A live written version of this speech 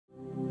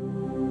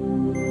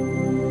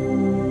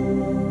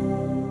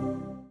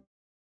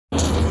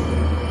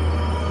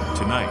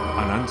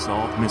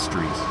Unsolved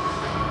Mysteries.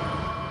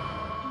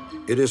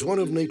 It is one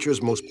of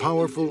nature's most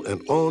powerful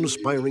and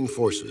awe-inspiring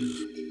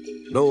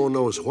forces. No one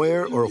knows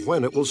where or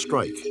when it will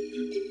strike.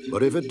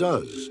 But if it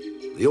does,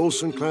 the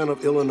Olsen clan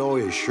of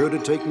Illinois is sure to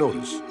take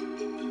notice.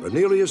 For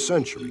nearly a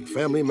century,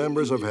 family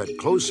members have had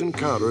close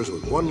encounters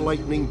with one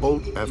lightning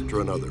bolt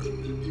after another.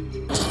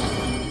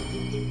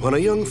 When a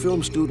young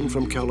film student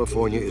from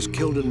California is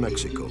killed in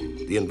Mexico,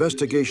 the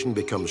investigation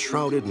becomes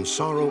shrouded in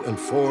sorrow and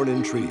foreign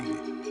intrigue.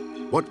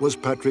 What was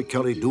Patrick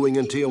Kelly doing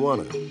in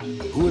Tijuana?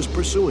 Who was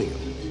pursuing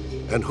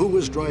him? And who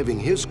was driving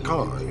his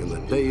car in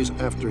the days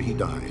after he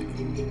died?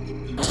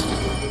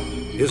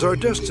 Is our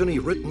destiny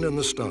written in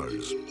the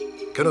stars?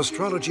 Can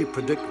astrology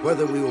predict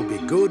whether we will be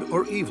good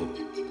or evil?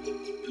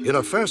 In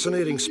a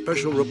fascinating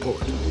special report,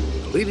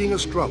 the leading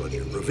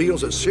astrologer reveals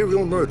that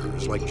serial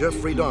murderers like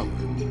Jeffrey Dahmer,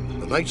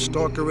 the Night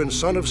Stalker and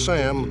son of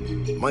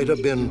Sam, might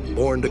have been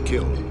born to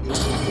kill.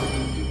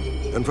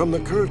 And from the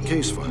current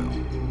case file,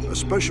 a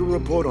special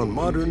report on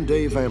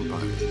modern-day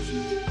vampires.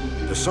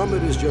 To some,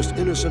 it is just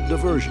innocent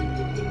diversion.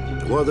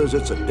 To others,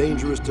 it's a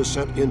dangerous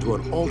descent into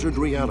an altered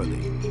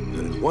reality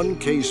that in one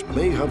case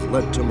may have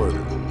led to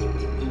murder.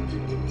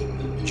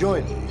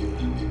 Join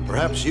me.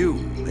 Perhaps you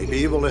may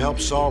be able to help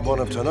solve one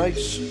of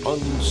tonight's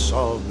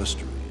unsolved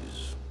mysteries.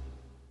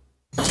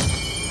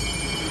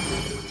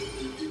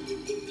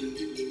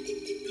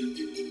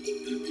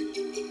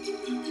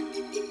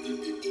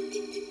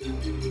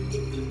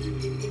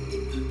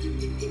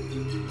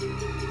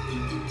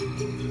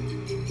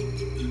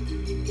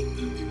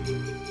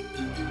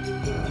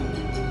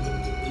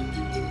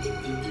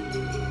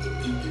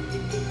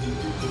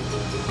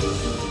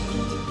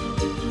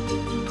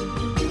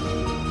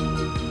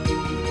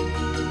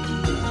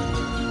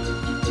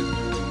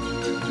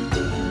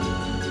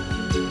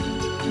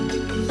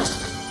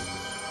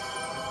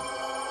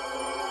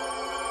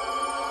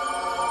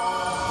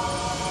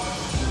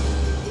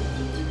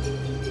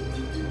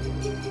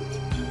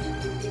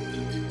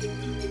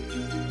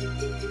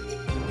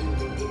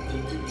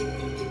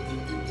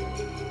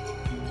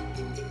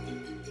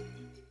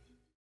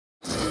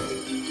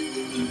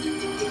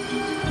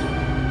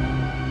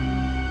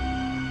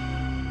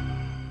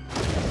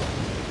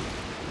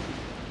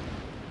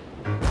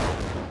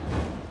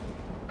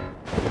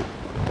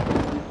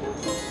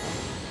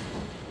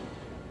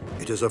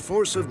 It is a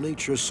force of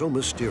nature so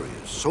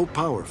mysterious, so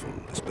powerful,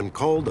 it's been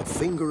called the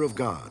finger of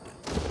God.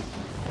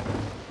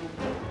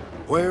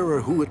 Where or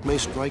who it may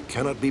strike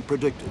cannot be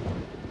predicted.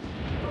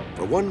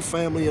 For one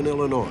family in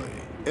Illinois,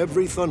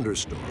 every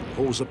thunderstorm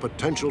holds the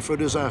potential for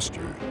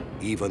disaster,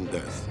 even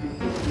death.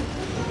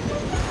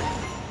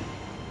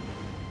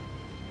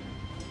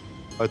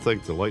 I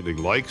think the lightning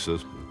likes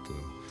us, but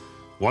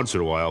once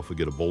in a while, if we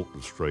get a bolt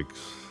that strikes,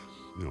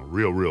 you know,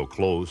 real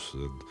close,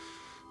 and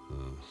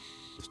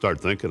start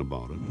thinking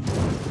about it.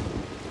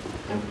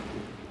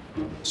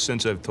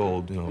 Since I've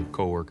told, you know,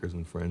 coworkers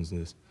and friends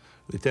this,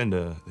 they tend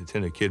to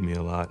kid me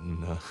a lot,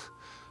 and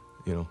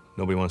you know,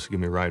 nobody wants to give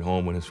me a ride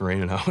home when it's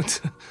raining out.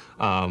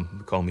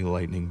 Call me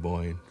Lightning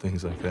Boy and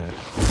things like that.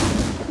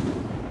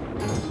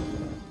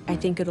 I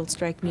think it'll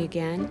strike me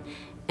again,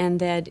 and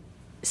that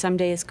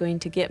someday it's going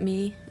to get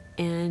me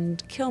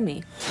and kill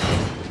me.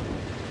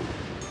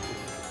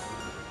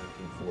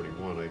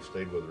 1941, I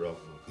stayed with her up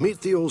in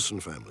Meet the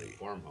Olsen family.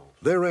 farmhouse.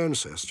 Their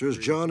ancestors,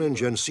 John and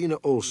Jensina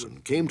Olsen,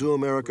 came to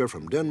America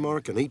from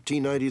Denmark in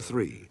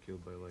 1893.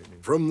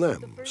 From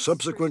them,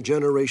 subsequent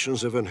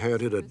generations have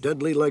inherited a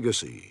deadly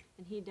legacy,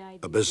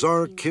 a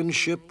bizarre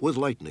kinship with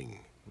lightning.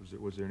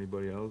 Was there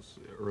anybody else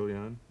early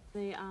on?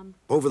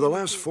 Over the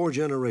last 4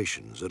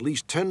 generations, at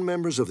least 10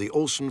 members of the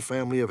Olsen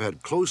family have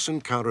had close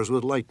encounters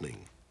with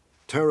lightning,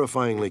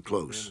 terrifyingly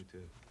close.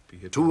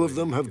 2 of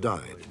them have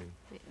died.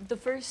 The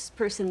first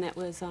person that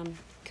was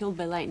killed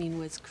by lightning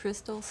was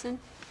Chris Olsen,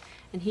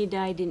 and he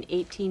died in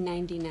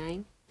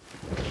 1899.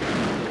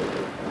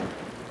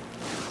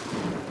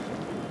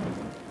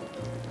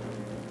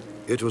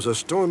 It was a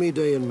stormy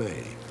day in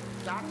May.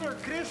 Dr.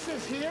 Chris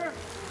is here.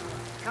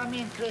 Come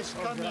in, Chris,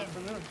 come in.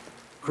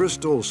 Chris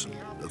Olsen,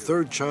 the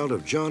 3rd child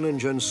of John and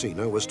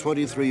Jensina, was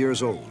 23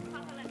 years old.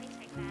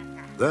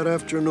 That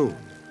afternoon,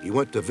 he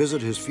went to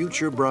visit his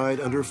future bride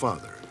and her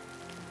father.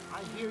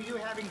 I hear you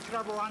having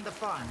trouble on the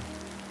farm.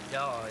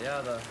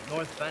 Yeah, the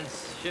north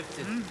fence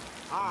shifted.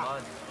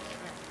 Mud.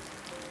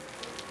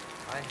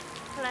 Hi.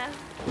 Hello.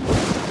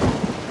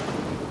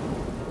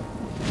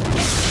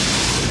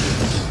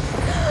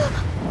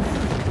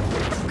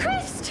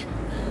 Chris!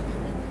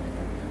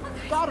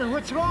 Daughter,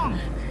 what's wrong?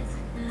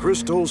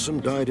 Chris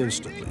Olsen died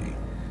instantly.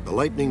 The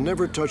lightning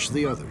never touched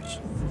the others.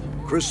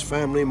 Chris'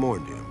 family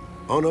mourned him,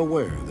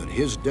 unaware that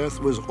his death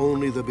was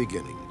only the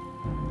beginning.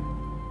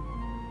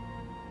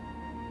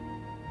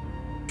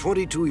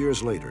 22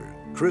 years later,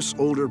 Chris'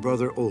 older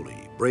brother,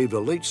 Ole, braved a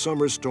late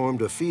summer storm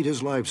to feed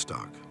his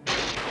livestock.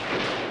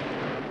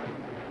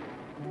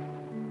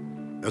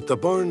 At the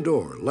barn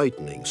door,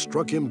 lightning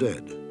struck him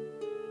dead.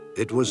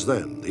 It was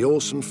then the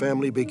Olsen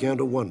family began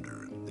to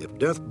wonder if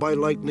death by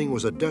lightning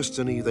was a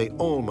destiny they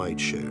all might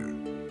share.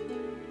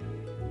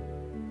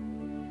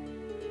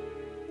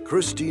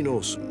 Christine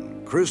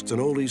Olson, Chris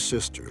and Ole's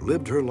sister,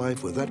 lived her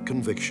life with that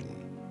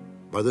conviction.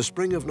 By the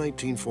spring of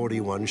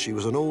 1941, she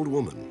was an old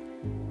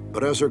woman.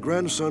 But as her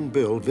grandson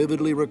Bill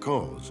vividly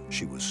recalls,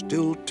 she was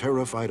still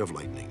terrified of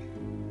lightning.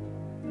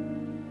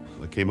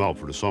 I came out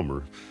for the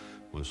summer,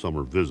 my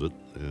summer visit,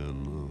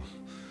 and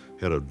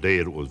had a day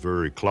that was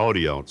very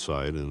cloudy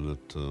outside, and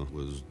it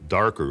was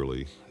dark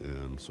early,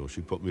 and so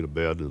she put me to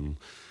bed, and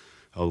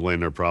I was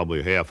laying there probably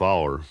a half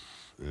hour,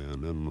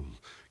 and then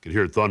could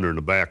hear thunder in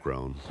the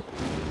background,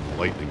 and the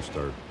lightning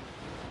start,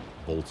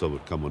 bolts of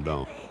it coming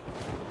down.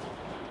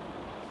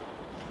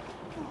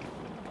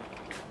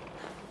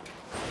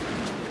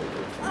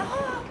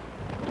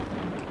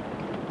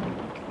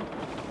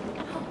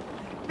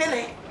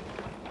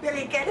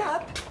 Billy, get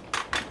up.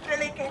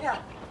 Billy, get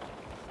up.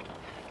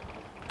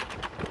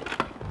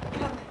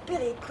 Come,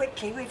 Billy,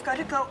 quickly. We've got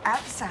to go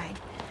outside.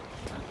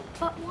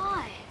 But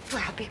why?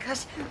 Well,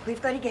 because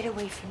we've got to get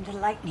away from the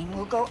lightning.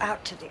 We'll go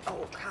out to the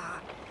old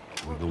car.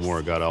 No more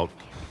I got out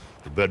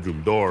the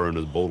bedroom door, and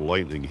this bolt of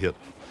lightning hit,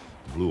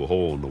 blew a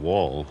hole in the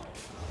wall,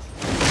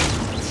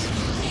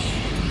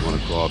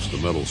 went across the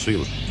metal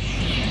ceiling.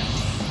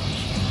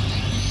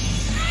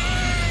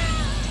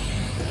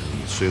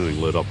 And the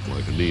ceiling lit up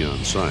like a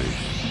neon sign.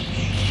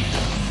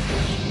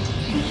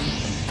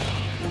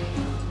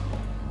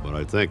 But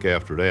I think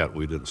after that,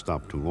 we didn't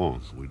stop too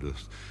long. We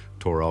just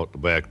tore out the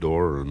back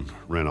door and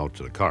ran out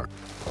to the car.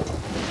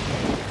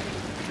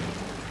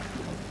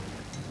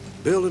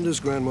 Bill and his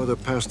grandmother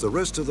passed the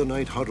rest of the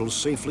night huddled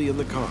safely in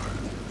the car.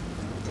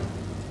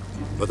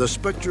 But the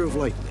specter of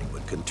lightning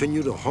would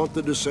continue to haunt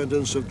the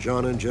descendants of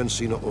John and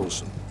Jensina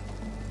Olson.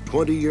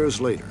 20 years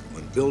later,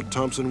 when Bill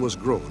Thompson was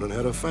grown and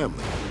had a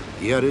family,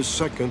 he had his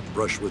second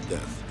brush with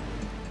death.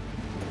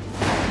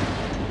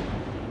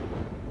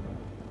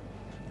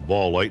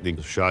 Ball of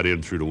lightning shot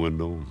in through the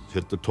window,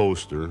 hit the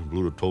toaster,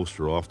 blew the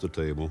toaster off the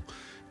table,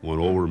 went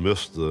over,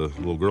 missed the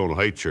little girl in the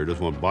high chair,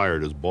 just went by her,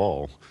 this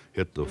ball,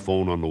 hit the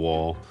phone on the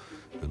wall,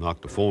 and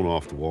knocked the phone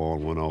off the wall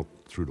and went out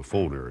through the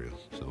phone area.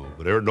 So,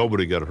 but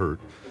nobody got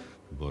hurt,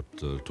 but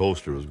the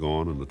toaster was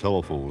gone and the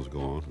telephone was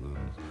gone, and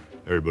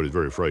everybody's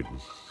very frightened.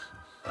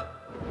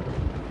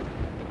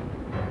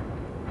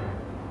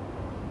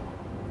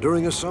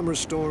 During a summer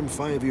storm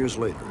 5 years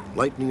later,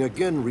 lightning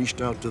again reached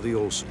out to the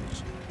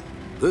Olsons.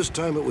 This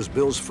time it was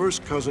Bill's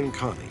first cousin,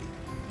 Connie.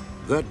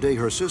 That day,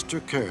 her sister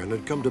Karen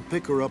had come to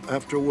pick her up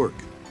after work.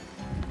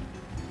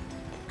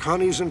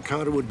 Connie's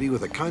encounter would be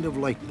with a kind of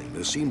lightning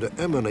that seemed to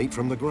emanate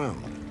from the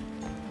ground.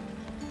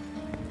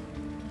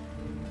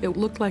 It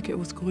looked like it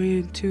was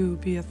going to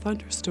be a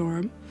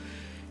thunderstorm,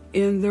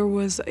 and there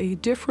was a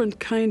different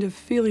kind of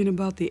feeling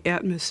about the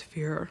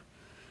atmosphere.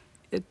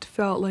 It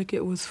felt like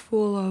it was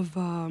full of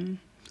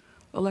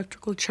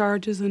electrical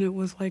charges, and it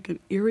was like an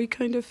eerie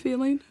kind of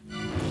feeling.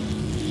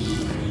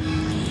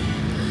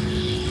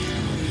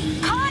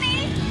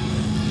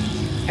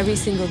 Every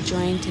single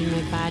joint in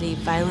my body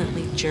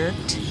violently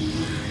jerked,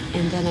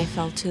 and then I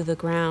fell to the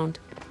ground.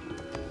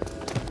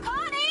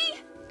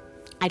 Connie!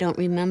 I don't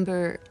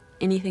remember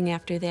anything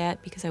after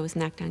that because I was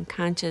knocked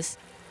unconscious.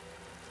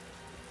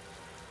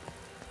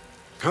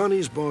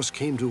 Connie's boss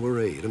came to her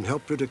aid and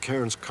helped her to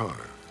Karen's car.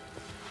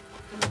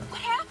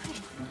 What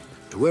happened?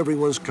 To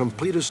everyone's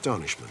complete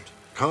astonishment,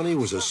 Connie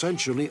was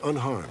essentially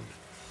unharmed.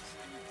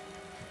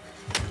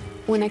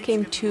 When I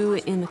came to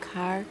in the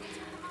car,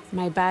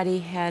 my body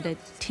had a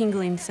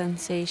tingling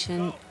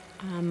sensation.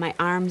 My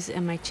arms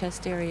and my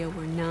chest area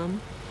were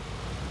numb.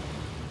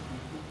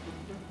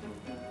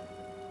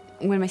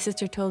 When my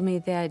sister told me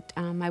that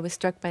I was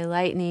struck by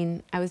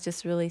lightning, I was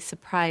just really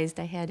surprised.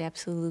 I had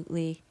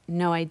absolutely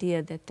no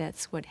idea that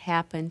that's what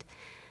happened.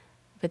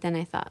 But then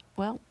I thought,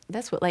 well,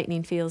 that's what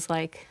lightning feels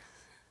like.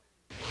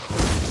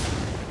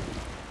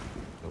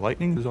 The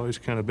lightning has always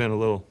kind of been a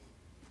little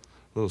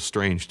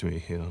strange to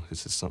me. You know,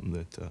 it's just something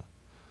that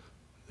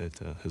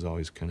has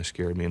always kind of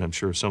scared me, and I'm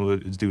sure some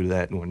of it is due to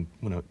that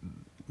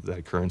that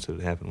occurrence that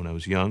happened when I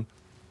was young.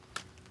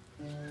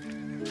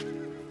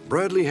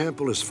 Bradley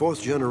Hampel is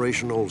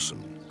fourth-generation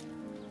Olson.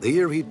 The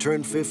year he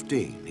turned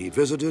 15, he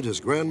visited his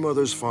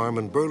grandmother's farm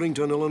in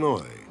Burlington,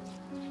 Illinois.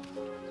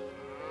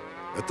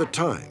 At the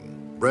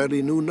time,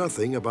 Bradley knew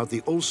nothing about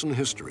the Olson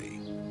history.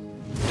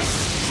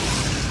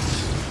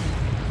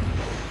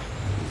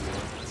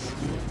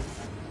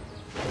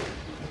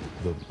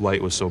 The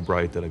light was so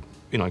bright that I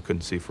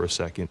couldn't see for a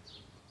second.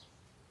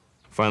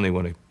 Finally,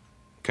 when I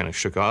kind of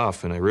shook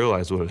off and I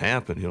realized what had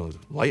happened,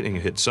 lightning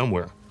had hit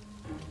somewhere.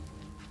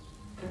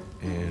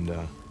 And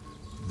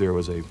there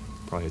was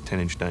probably a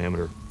 10-inch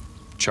diameter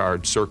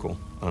charred circle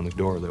on the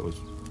door that was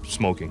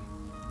smoking.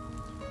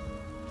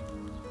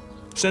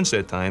 Since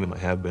that time, I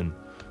have been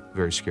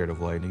very scared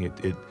of lightning.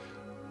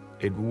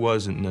 It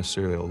wasn't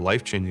necessarily a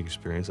life-changing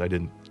experience. I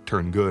didn't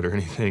turn good or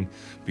anything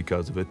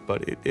because of it,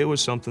 but it was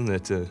something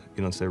that it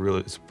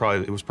was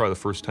probably the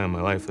first time in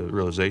my life that the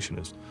realization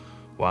is,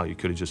 wow, you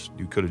could have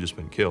just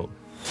been killed.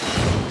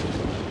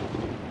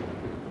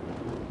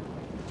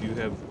 Do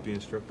you have being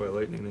struck by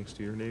lightning next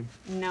to your name?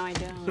 No, I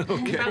don't.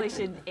 Okay. You probably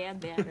should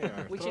add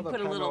that. We should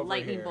put a little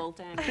lightning bolt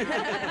on each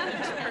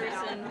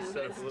person who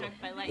is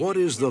struck by lightning. What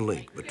is the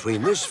link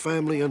between this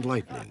family and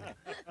lightning?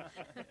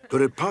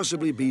 Could it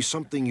possibly be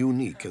something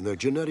unique in their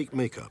genetic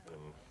makeup?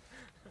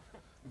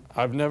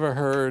 I've never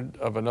heard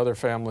of another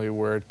family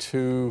where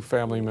two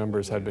family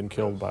members had been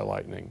killed by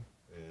lightning.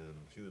 And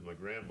she was my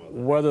grandmother.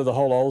 Whether the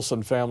whole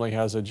Olson family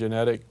has a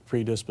genetic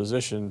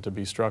predisposition to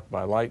be struck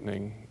by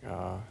lightning,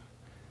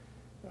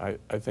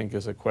 I think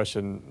is a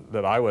question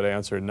that I would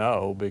answer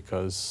no,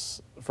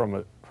 because from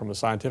a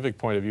scientific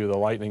point of view, the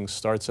lightning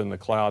starts in the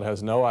cloud,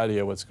 has no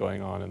idea what's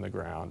going on in the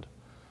ground,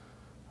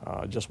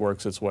 just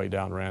works its way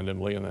down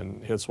randomly and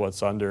then hits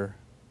what's under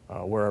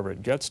wherever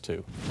it gets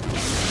to.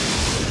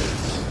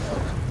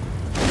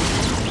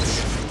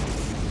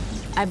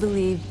 I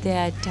believe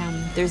that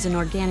there's an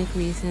organic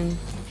reason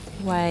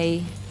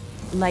why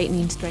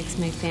lightning strikes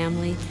my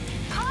family.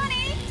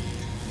 Connie!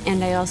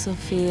 And I also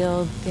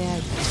feel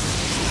that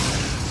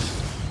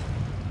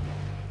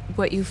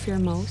what you fear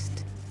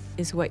most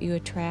is what you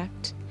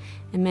attract.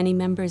 And many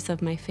members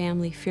of my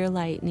family fear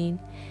lightning,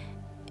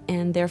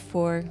 and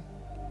therefore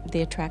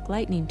they attract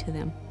lightning to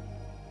them.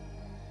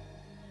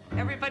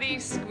 Everybody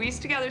squeeze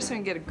together so we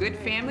can get a good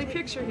family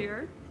picture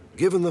here.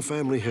 Given the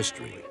family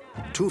history,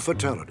 2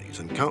 fatalities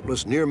and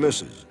countless near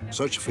misses,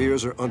 such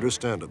fears are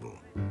understandable.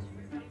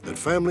 At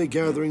family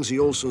gatherings, the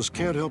Olsons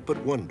can't help but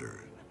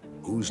wonder,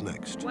 who's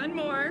next? One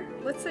more.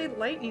 Let's say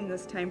lightning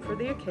this time for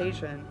the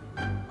occasion.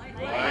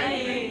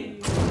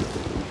 Lightning!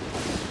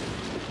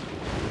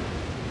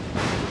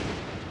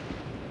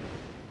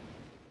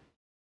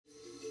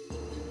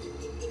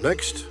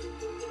 Next,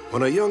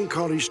 when a young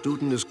college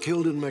student is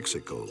killed in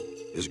Mexico,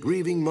 his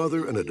grieving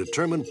mother and a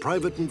determined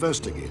private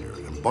investigator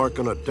embark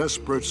on a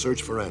desperate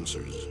search for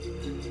answers.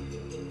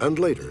 And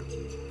later,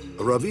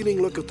 a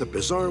revealing look at the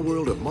bizarre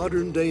world of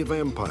modern-day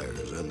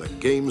vampires and the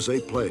games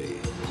they play.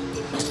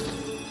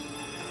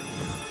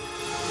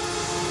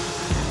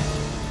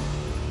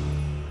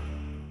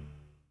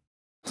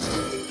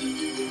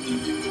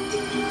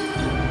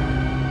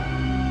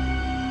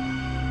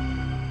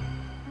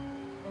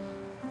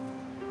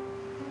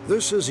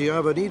 This is the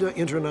Avenida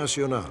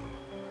Internacional,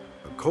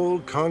 a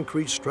cold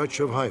concrete stretch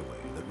of highway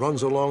that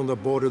runs along the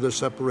border that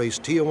separates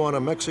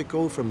Tijuana,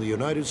 Mexico from the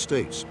United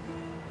States.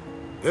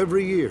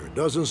 Every year,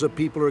 dozens of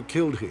people are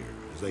killed here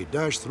as they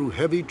dash through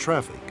heavy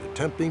traffic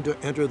attempting to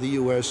enter the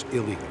U.S.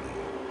 illegally.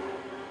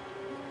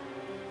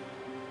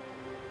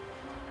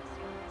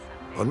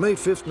 On May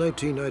 5,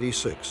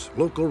 1996,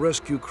 local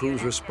rescue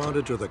crews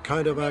responded to the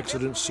kind of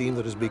accident scene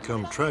that has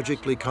become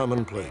tragically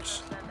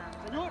commonplace.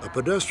 A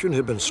pedestrian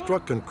had been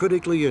struck and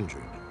critically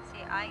injured.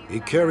 He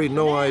carried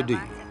no ID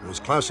and was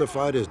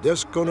classified as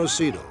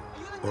desconocido,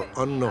 or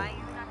unknown.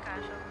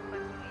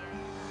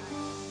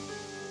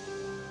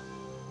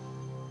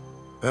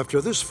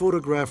 After this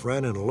photograph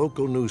ran in a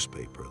local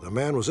newspaper, the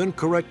man was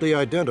incorrectly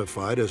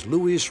identified as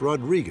Luis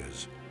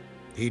Rodriguez.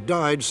 He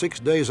died 6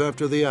 days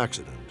after the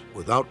accident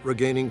without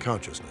regaining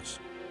consciousness.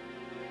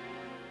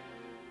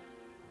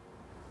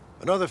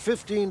 Another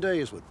 15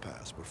 days would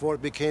pass before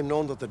it became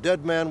known that the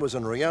dead man was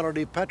in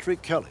reality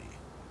Patrick Kelly,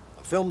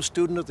 a film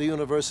student at the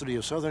University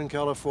of Southern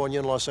California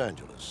in Los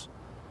Angeles.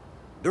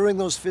 During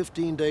those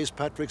 15 days,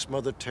 Patrick's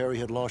mother, Terry,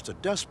 had launched a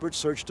desperate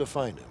search to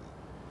find him.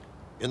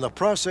 In the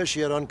process,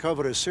 she had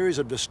uncovered a series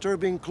of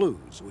disturbing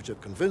clues which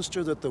have convinced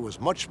her that there was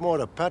much more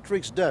to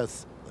Patrick's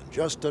death than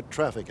just a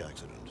traffic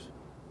accident.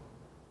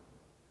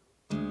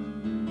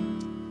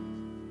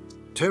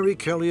 Terry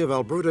Kelly of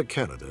Alberta,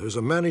 Canada, is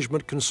a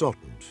management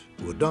consultant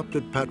who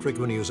adopted Patrick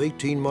when he was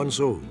 18 months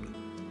old.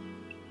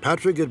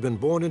 Patrick had been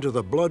born into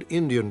the Blood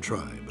Indian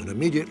tribe and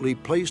immediately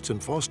placed in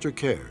foster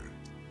care.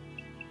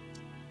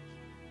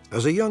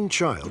 As a young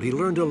child, he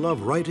learned to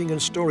love writing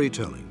and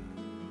storytelling.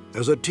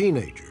 As a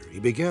teenager, he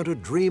began to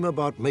dream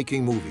about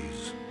making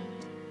movies.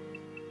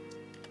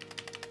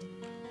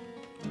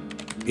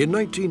 In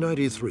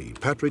 1993,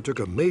 Patrick took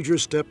a major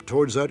step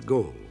towards that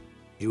goal.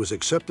 He was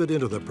accepted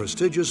into the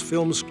prestigious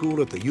film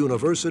school at the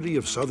University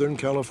of Southern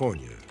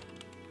California.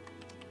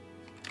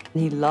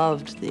 He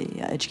loved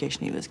the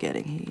education he was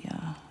getting. He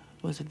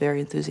was very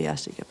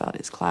enthusiastic about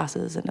his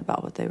classes and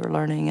about what they were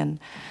learning.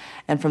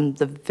 And from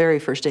the very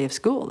first day of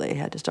school, they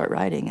had to start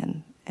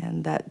writing.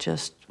 And that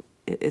just,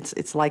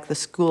 it's like the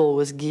school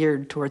was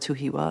geared towards who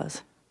he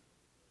was.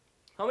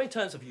 How many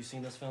times have you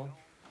seen this film?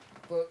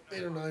 About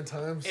 8 or 9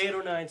 times. 8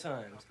 or 9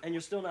 times, and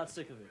you're still not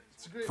sick of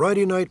it.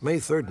 Friday night, May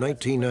 3rd,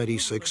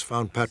 1996,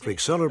 found Patrick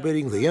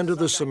celebrating the end of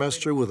the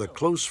semester with a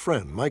close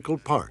friend, Michael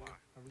Park.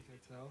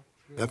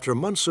 After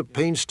months of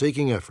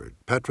painstaking effort,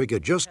 Patrick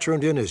had just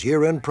turned in his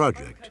year-end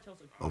project,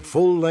 a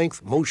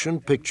full-length motion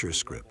picture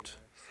script.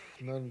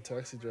 Not a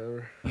taxi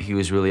driver. He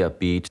was really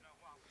upbeat.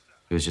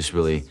 He was just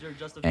really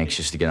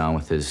anxious to get on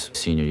with his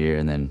senior year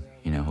and then,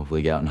 you know,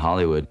 hopefully get out in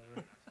Hollywood.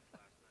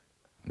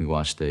 We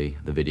watched the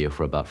video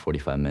for about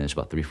 45 minutes,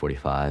 about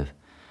 3:45.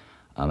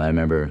 I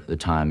remember the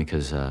time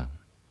because I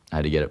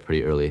had to get up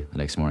pretty early the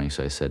next morning,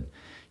 so I said,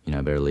 you know,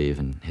 I better leave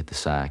and hit the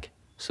sack.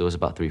 So it was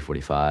about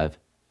 3:45.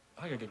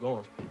 I gotta get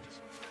going.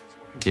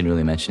 Didn't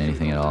really mention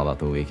anything at all about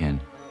the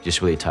weekend.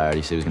 Just really tired.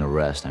 He said he was gonna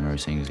rest. I remember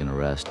saying he was gonna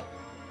rest.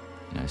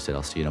 And I said,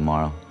 I'll see you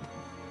tomorrow.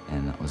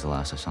 And that was the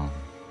last I saw him.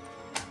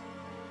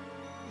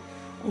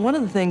 One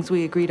of the things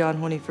we agreed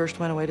on when he first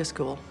went away to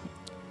school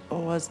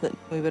was that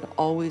we would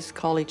always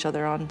call each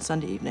other on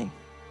Sunday evening.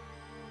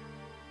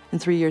 In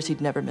 3 years, he'd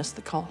never missed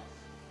the call.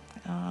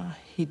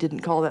 He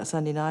didn't call that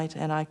Sunday night,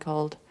 and I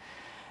called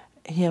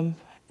him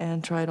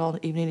and tried all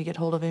evening to get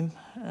hold of him.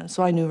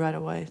 So I knew right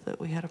away that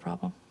we had a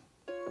problem.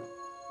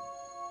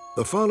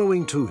 The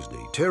following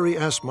Tuesday, Terry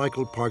asked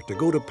Michael Park to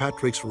go to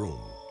Patrick's room.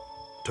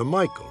 To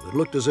Michael, it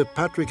looked as if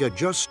Patrick had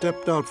just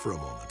stepped out for a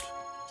moment.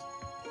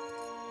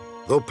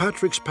 Though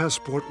Patrick's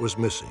passport was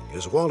missing,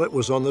 his wallet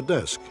was on the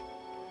desk,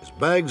 his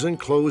bags and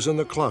clothes in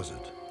the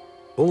closet.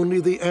 Only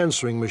the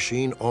answering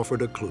machine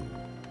offered a clue.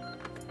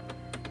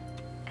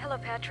 Hello,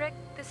 Patrick.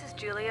 This is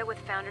Julia with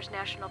Founders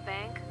National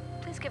Bank.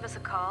 Please give us a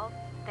call.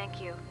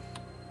 Thank you.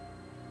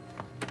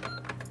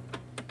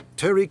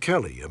 Terry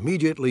Kelly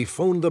immediately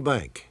phoned the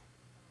bank.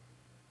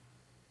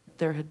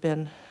 There had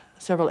been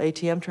several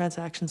ATM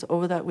transactions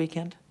over that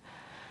weekend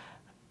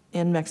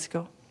in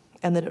Mexico,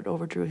 and that it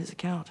overdrew his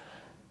account.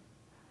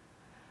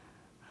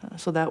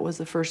 So that was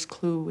the first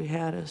clue we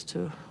had as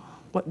to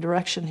what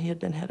direction he had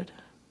been headed.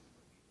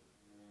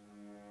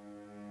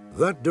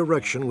 That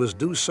direction was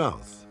due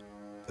south.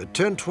 At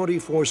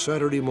 10:24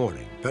 Saturday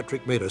morning,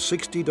 Patrick made a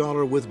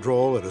 $60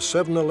 withdrawal at a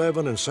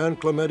 7-Eleven in San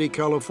Clemente,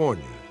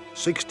 California,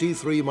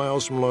 63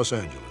 miles from Los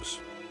Angeles.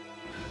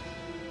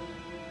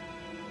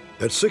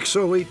 At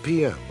 6:08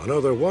 p.m.,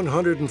 another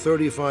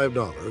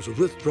 $135 was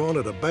withdrawn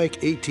at a bank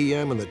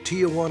ATM in the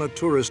Tijuana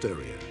tourist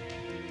area.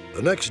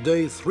 The next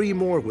day, 3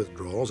 more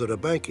withdrawals at a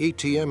bank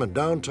ATM in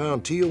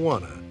downtown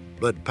Tijuana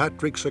led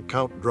Patrick's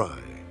account dry.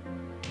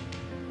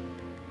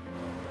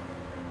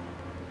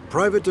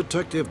 Private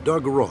Detective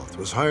Doug Roth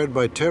was hired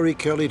by Terry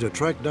Kelly to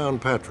track down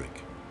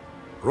Patrick.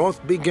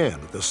 Roth began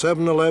at the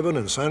 7-Eleven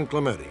in San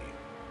Clemente.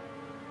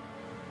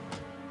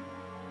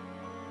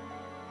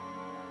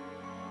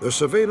 The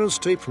surveillance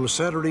tape from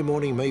Saturday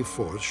morning, May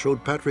 4th,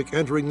 showed Patrick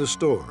entering the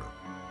store.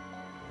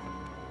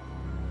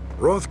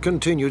 Roth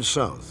continued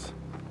south.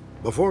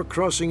 Before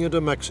crossing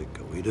into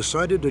Mexico, he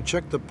decided to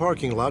check the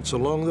parking lots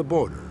along the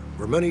border,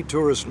 where many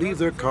tourists leave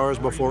their cars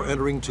before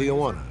entering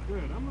Tijuana.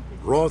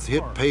 Roth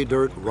hit pay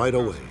dirt right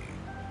away.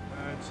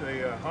 It's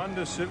a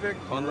Honda Civic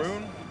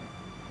Maroon.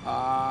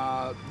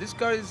 This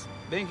car is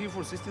been here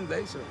for 16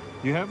 days, sir.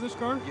 You have this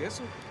car? Yes,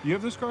 sir. You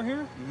have this car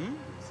here? Mm-hmm.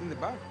 It's in the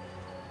back.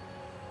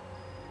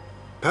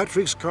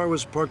 Patrick's car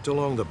was parked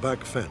along the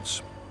back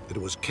fence. It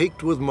was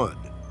caked with mud.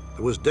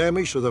 There was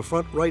damage to the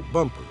front right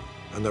bumper,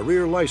 and the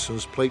rear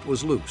license plate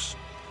was loose.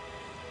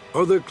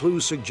 Other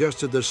clues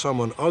suggested that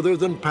someone other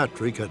than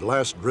Patrick had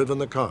last driven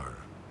the car.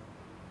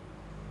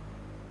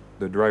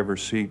 The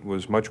driver's seat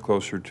was much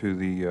closer to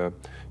the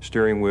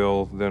steering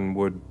wheel than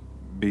would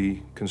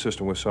be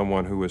consistent with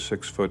someone who was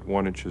 6 foot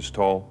 1 inches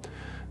tall.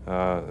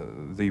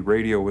 The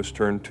radio was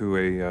turned to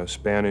a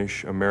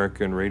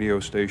Spanish-American radio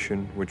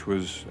station, which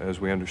was, as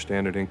we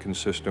understand it,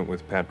 inconsistent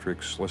with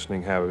Patrick's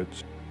listening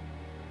habits.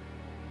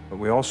 But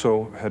we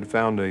also had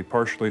found a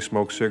partially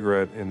smoked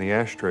cigarette in the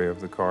ashtray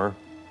of the car.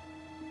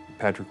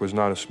 Patrick was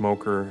not a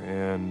smoker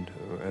and,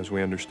 as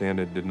we understand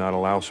it, did not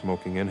allow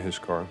smoking in his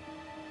car.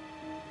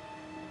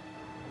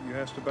 You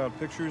asked about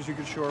pictures you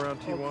could show around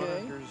Tijuana.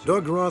 Okay.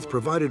 Doug Roth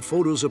provided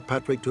photos of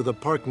Patrick to the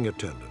parking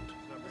attendant.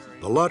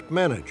 The lot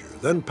manager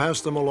then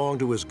passed them along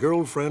to his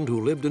girlfriend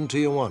who lived in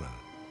Tijuana.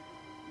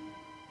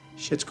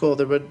 She had called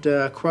the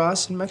Red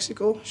Cross in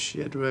Mexico. She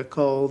had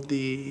called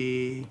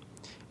the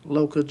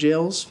local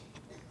jails,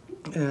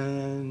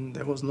 and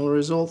there was no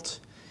result.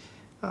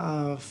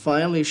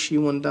 Finally, she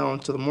went down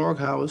to the morgue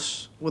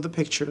house with the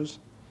pictures,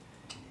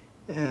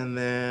 and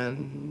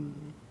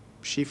then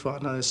she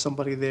found out there's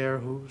somebody there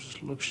who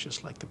looks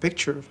just like the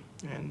picture,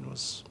 and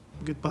was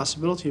a good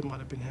possibility it might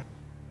have been him.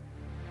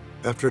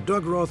 After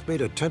Doug Roth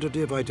made a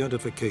tentative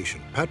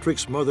identification,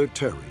 Patrick's mother,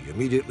 Terry,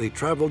 immediately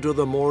traveled to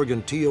the morgue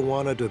in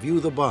Tijuana to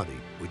view the body,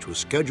 which was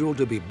scheduled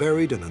to be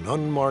buried in an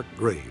unmarked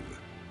grave.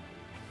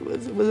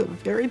 It was a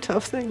very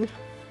tough thing.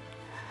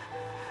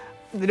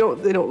 They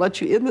don't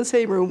let you in the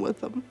same room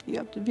with them. You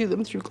have to view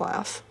them through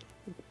glass,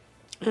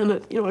 and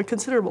a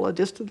considerable a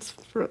distance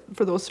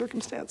for those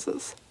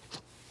circumstances.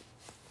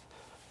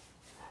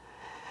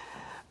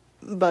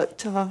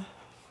 But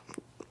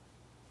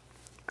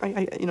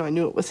I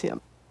knew it was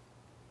him.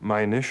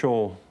 My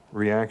initial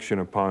reaction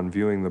upon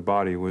viewing the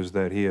body was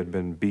that he had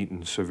been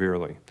beaten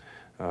severely.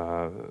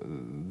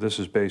 This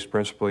is based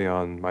principally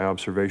on my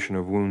observation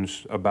of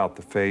wounds about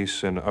the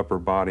face and upper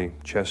body,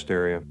 chest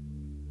area.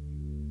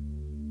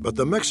 But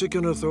the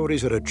Mexican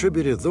authorities had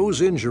attributed those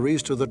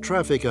injuries to the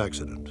traffic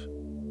accident.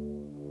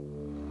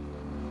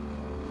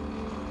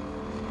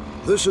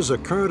 This is a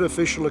current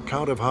official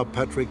account of how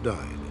Patrick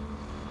died.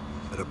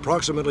 At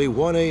approximately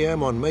 1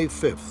 a.m. on May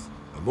 5th,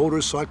 a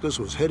motorcyclist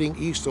was heading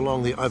east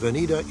along the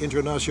Avenida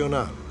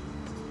Internacional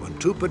when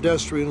 2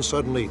 pedestrians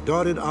suddenly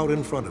darted out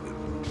in front of him.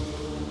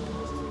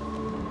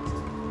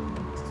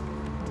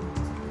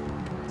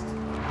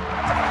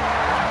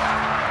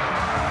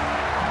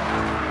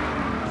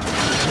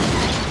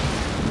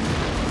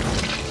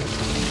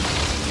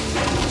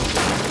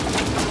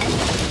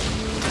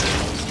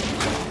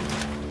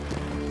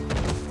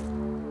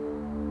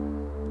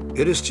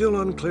 It is still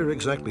unclear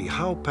exactly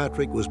how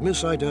Patrick was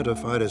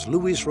misidentified as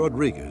Luis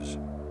Rodriguez,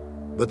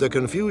 but the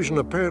confusion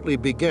apparently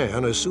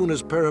began as soon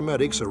as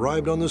paramedics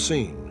arrived on the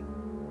scene.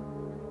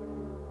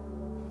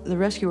 The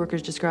rescue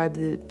workers described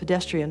the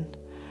pedestrian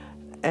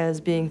as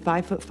being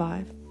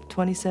 5'5",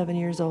 27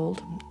 years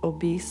old,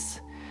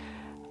 obese,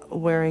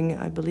 wearing,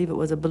 I believe it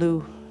was a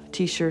blue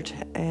t-shirt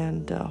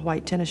and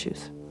white tennis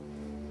shoes.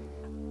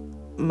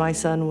 My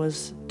son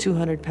was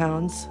 200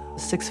 pounds,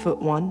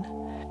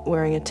 6'1",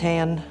 wearing a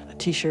tan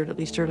t-shirt, at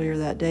least earlier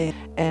that day,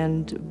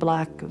 and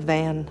black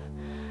Van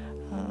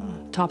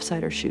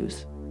topsider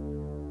shoes.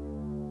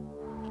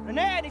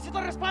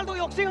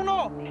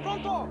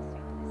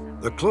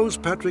 The clothes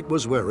Patrick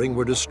was wearing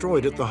were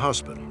destroyed at the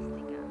hospital.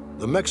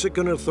 The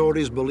Mexican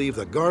authorities believe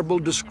the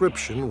garbled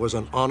description was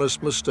an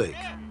honest mistake.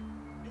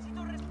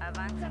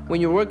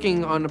 When you're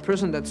working on a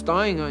person that's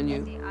dying on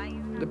you,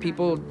 the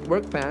people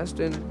work fast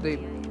and they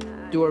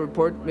do a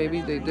report,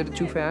 maybe they did it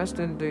too fast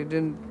and they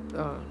didn't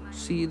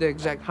see the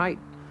exact height.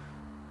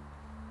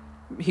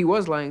 He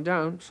was lying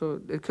down, so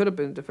it could have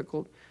been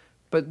difficult,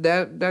 but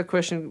that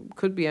question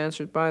could be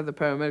answered by the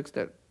paramedics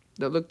that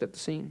looked at the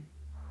scene.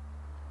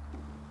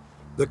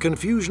 The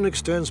confusion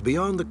extends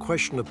beyond the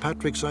question of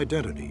Patrick's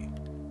identity.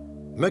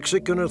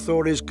 Mexican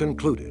authorities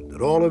concluded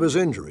that all of his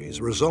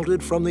injuries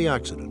resulted from the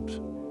accident.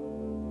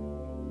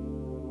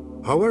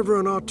 However,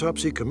 an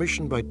autopsy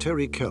commissioned by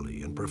Terry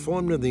Kelly and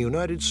performed in the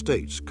United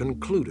States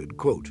concluded,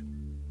 quote,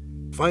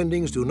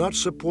 "Findings do not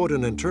support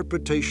an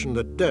interpretation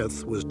that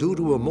death was due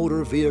to a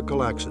motor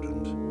vehicle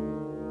accident."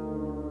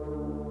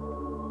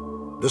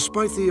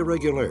 Despite the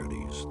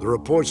irregularities, the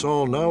reports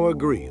all now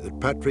agree that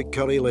Patrick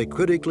Kelly lay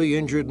critically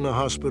injured in a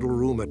hospital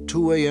room at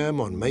 2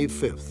 a.m. on May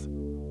 5th.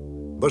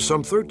 But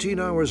some 13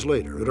 hours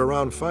later, at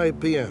around 5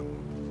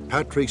 p.m.,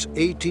 Patrick's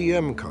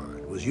ATM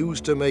card was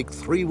used to make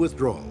 3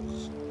 withdrawals.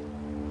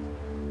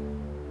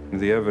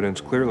 The evidence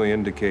clearly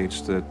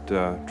indicates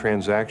that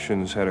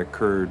transactions had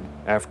occurred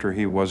after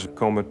he was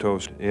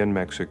comatose in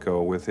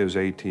Mexico with his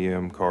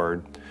ATM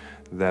card,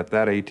 that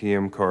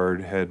ATM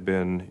card had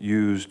been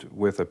used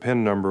with a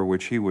PIN number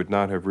which he would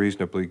not have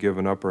reasonably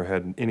given up or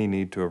had any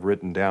need to have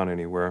written down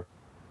anywhere.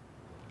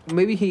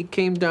 Maybe he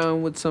came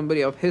down with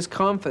somebody of his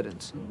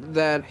confidence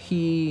that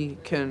he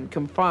can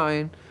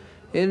confide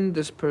in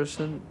this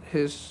person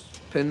his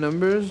PIN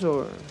numbers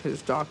or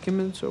his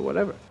documents or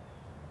whatever.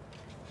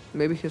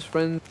 Maybe his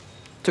friend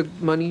took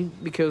money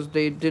because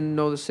they didn't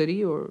know the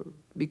city or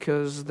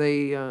because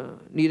they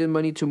needed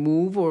money to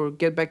move or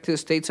get back to the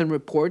States and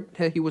report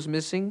that he was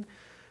missing.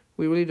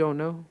 We really don't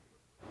know.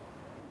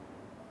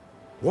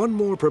 One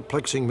more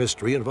perplexing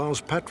mystery involves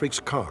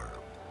Patrick's car.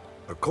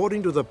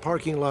 According to the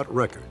parking lot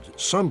records,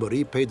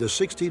 somebody paid the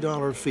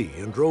 $60 fee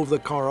and drove the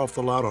car off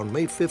the lot on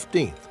May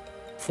 15th,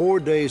 4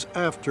 days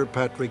after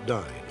Patrick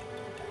died.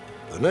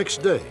 The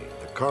next day,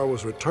 the car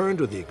was returned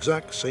to the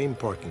exact same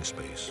parking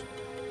space.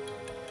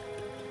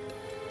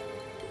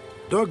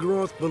 Doug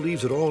Roth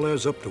believes it all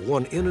adds up to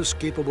one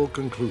inescapable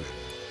conclusion.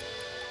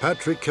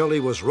 Patrick Kelly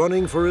was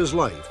running for his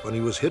life when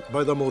he was hit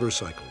by the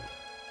motorcycle.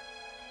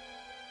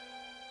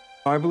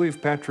 I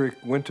believe Patrick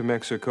went to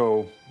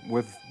Mexico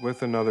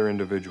with another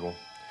individual.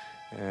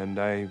 And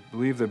I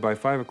believe that by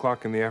 5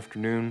 o'clock in the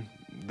afternoon,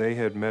 they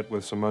had met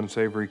with some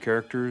unsavory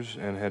characters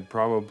and had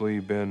probably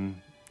been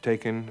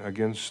taken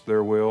against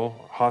their will,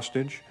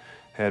 hostage,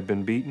 had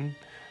been beaten,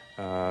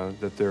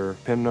 that their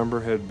PIN number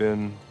had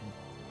been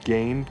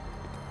gained.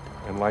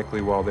 And likely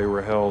while they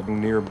were held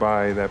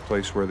nearby that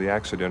place where the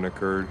accident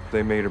occurred,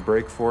 they made a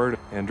break for it,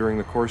 and during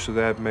the course of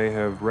that may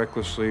have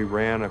recklessly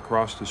ran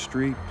across the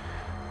street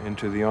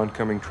into the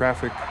oncoming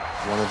traffic.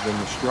 One of them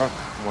was struck,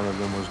 one of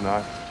them was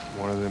not,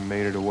 one of them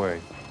made it away.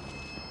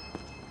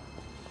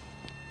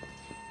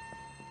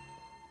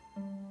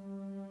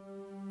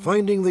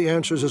 Finding the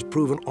answers has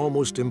proven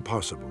almost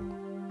impossible.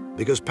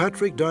 Because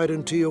Patrick died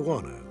in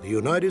Tijuana, the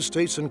United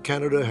States and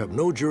Canada have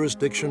no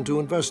jurisdiction to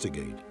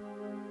investigate,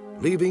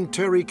 leaving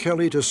Terry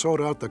Kelly to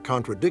sort out the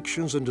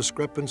contradictions and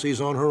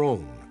discrepancies on her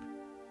own,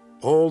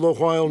 all the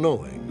while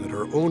knowing that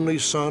her only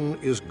son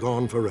is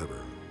gone forever.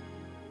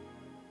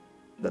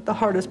 But the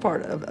hardest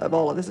part of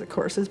all of this, of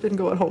course, has been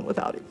going home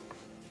without him.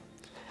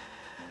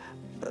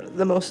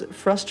 The most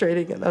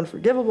frustrating and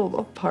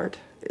unforgivable part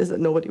is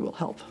that nobody will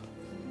help.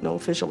 No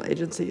official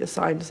agency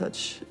assigned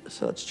such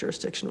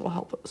jurisdiction will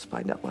help us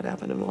find out what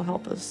happened and will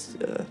help us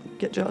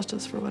get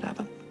justice for what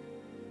happened.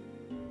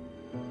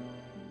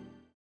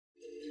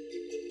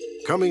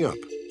 Coming up,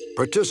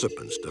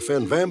 participants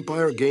defend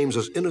vampire games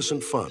as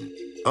innocent fun.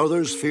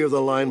 Others fear the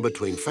line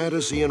between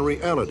fantasy and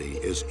reality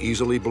is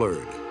easily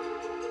blurred.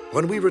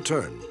 When we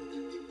return,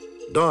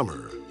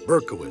 Dahmer,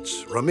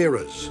 Berkowitz,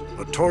 Ramirez,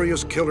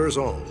 notorious killers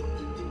all.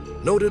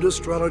 Noted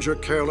astrologer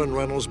Carolyn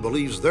Reynolds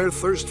believes their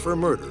thirst for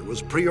murder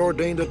was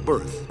preordained at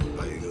birth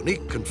by a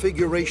unique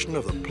configuration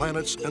of the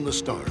planets and the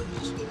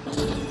stars.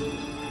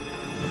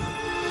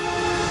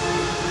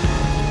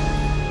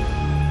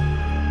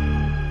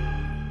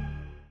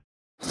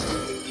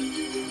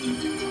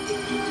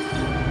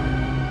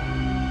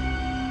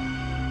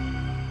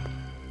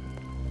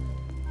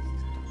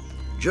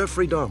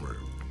 Jeffrey Dahmer.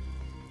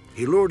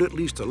 He lured at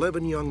least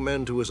 11 young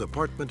men to his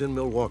apartment in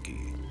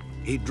Milwaukee.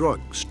 He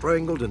drugged,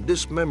 strangled, and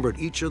dismembered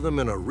each of them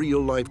in a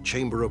real-life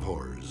chamber of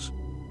horrors.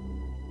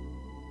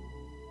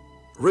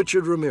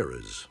 Richard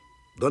Ramirez,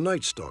 the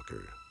Night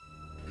Stalker.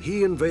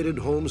 He invaded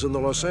homes in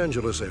the Los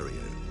Angeles area.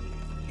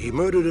 He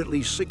murdered at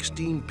least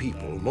 16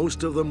 people,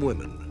 most of them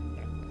women.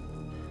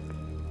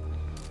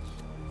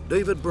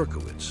 David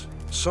Berkowitz,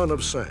 son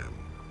of Sam.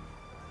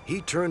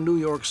 He turned New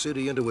York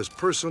City into his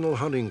personal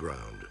hunting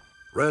ground,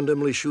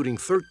 randomly shooting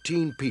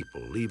 13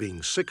 people,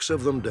 leaving 6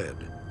 of them dead.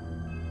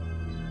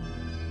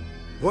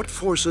 What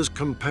forces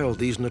compelled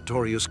these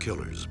notorious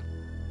killers?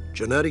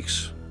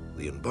 Genetics,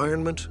 the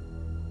environment,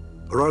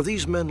 or are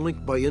these men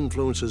linked by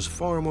influences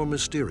far more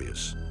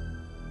mysterious?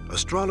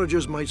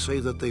 Astrologers might say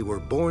that they were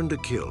born to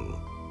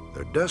kill,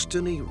 their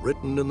destiny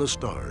written in the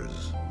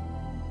stars.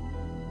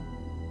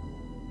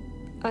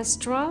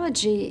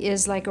 Astrology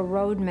is like a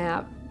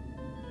roadmap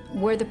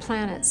where the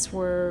planets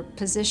were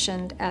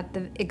positioned at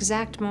the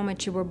exact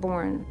moment you were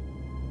born.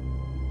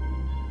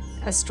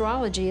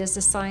 Astrology is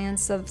the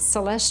science of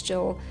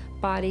celestial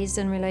bodies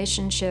in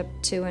relationship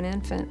to an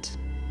infant,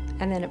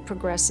 and then it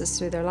progresses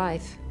through their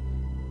life.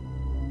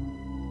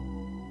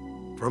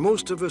 For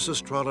most of us,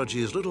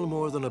 astrology is little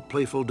more than a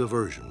playful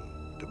diversion,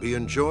 to be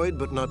enjoyed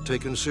but not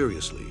taken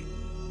seriously.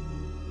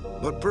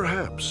 But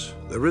perhaps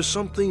there is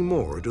something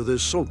more to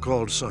this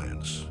so-called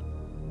science.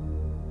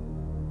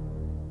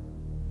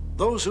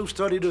 Those who've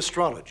studied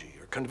astrology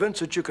are convinced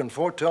that you can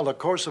foretell the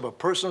course of a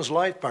person's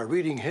life by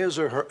reading his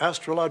or her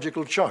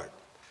astrological chart.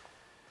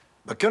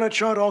 But can a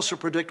chart also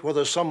predict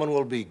whether someone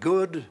will be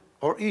good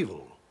or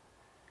evil?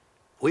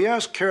 We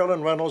asked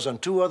Carolyn Reynolds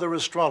and 2 other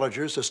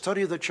astrologers to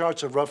study the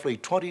charts of roughly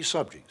 20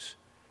 subjects.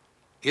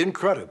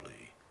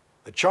 Incredibly,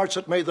 the charts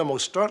that made the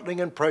most startling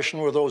impression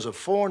were those of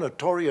 4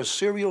 notorious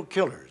serial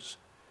killers: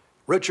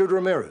 Richard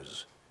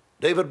Ramirez,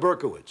 David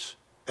Berkowitz,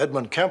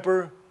 Edmund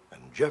Kemper,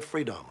 and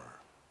Jeffrey Dahmer.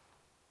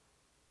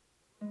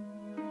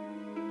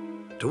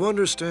 To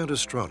understand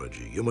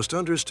astrology, you must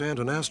understand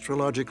an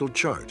astrological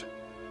chart.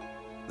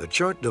 The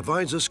chart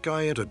divides the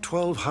sky into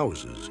 12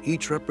 houses,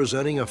 each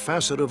representing a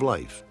facet of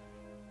life.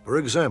 For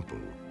example,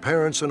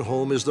 parents and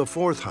home is the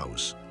 4th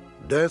house,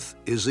 death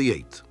is the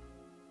 8th.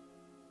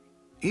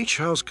 Each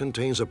house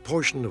contains a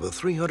portion of the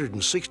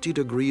 360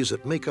 degrees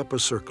that make up a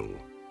circle.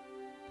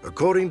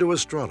 According to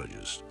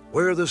astrologists,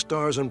 where the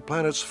stars and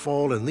planets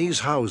fall in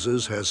these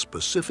houses has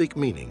specific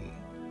meaning.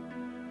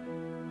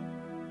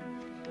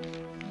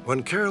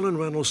 When Carolyn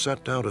Reynolds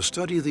sat down to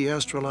study the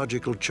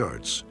astrological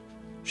charts,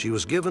 she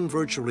was given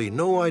virtually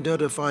no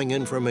identifying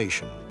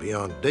information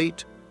beyond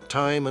date,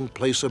 time, and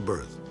place of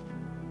birth.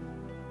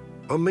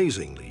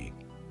 Amazingly,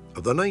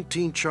 of the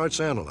 19 charts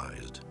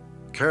analyzed,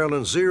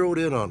 Carolyn zeroed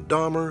in on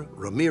Dahmer,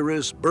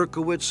 Ramirez,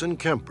 Berkowitz, and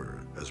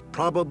Kemper as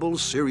probable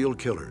serial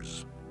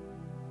killers.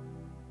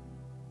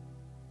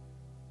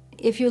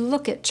 If you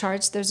look at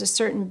charts, there's a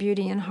certain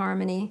beauty and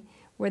harmony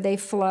where they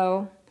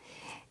flow,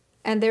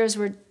 and theirs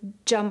were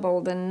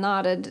jumbled and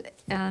knotted,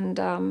 and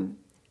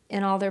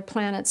all their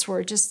planets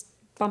were just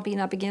bumping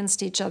up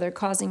against each other,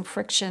 causing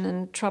friction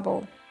and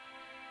trouble.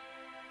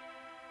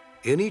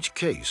 In each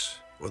case,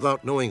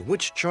 without knowing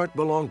which chart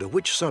belonged to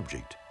which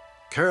subject,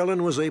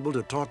 Carolyn was able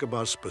to talk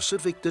about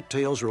specific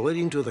details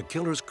relating to the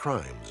killer's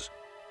crimes,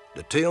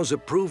 details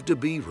that proved to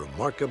be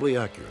remarkably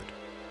accurate.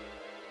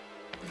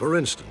 For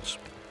instance,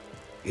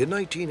 in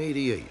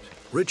 1988,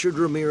 Richard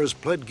Ramirez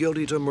pled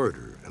guilty to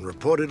murder and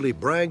reportedly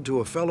bragged to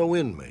a fellow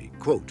inmate,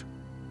 quote,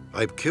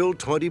 "I've killed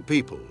 20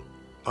 people.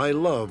 I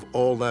love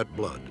all that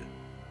blood."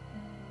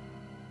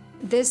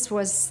 This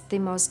was the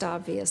most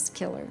obvious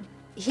killer.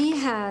 He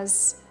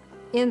has,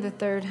 in the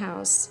 3rd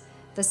house,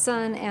 the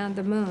sun and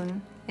the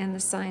moon in the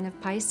sign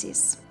of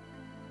Pisces.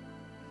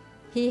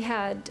 He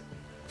had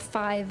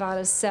 5 out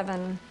of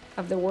 7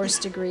 of the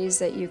worst degrees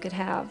that you could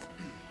have,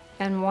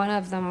 and one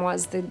of them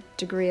was the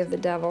degree of the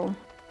devil.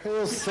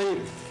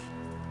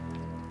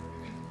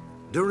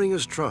 During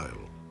his trial,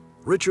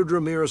 Richard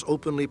Ramirez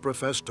openly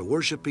professed to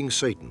worshiping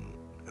Satan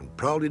and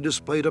proudly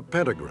displayed a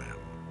pentagram,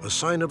 a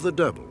sign of the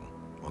devil,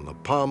 on the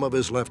palm of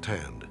his left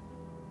hand.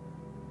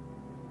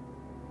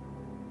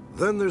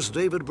 Then there's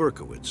David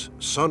Berkowitz,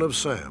 son of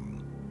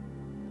Sam.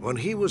 When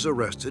he was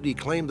arrested, he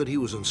claimed that he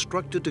was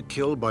instructed to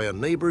kill by a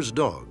neighbor's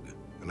dog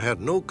and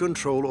had no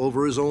control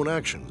over his own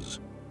actions.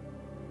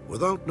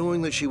 Without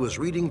knowing that she was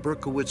reading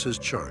Berkowitz's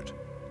chart,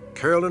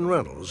 Carolyn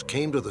Reynolds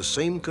came to the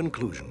same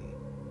conclusion.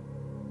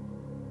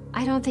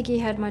 I don't think he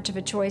had much of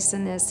a choice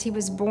in this. He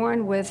was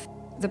born with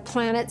the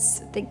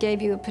planets that gave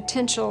you a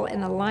potential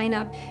in the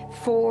lineup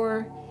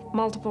for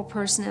multiple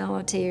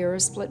personality or a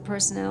split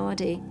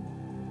personality,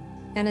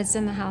 and it's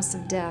in the house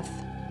of death.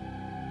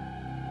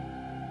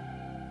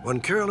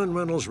 When Carolyn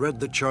Reynolds read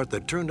the chart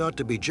that turned out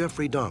to be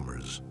Jeffrey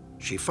Dahmer's,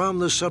 she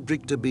found the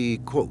subject to be,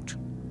 quote,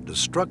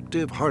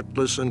 destructive,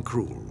 heartless, and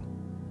cruel.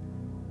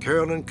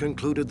 Carolyn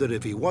concluded that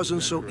if he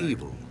wasn't so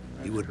evil,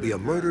 he would be a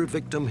murder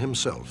victim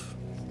himself.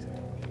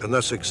 And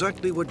that's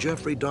exactly what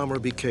Jeffrey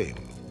Dahmer became.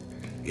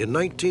 In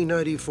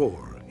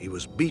 1994, he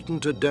was beaten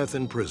to death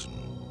in prison.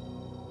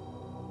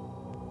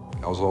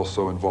 I was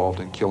also involved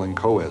in killing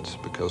co-eds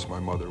because my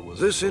mother was...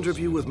 This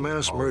interview with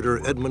mass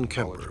murderer Edmund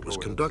Kemper was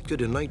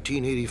conducted in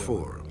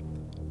 1984.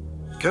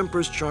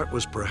 Kemper's chart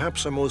was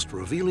perhaps the most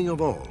revealing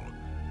of all,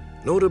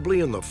 notably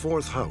in the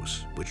fourth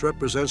house, which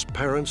represents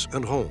parents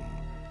and home.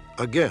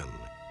 Again,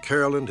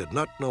 Carolyn did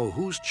not know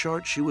whose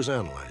chart she was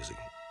analyzing.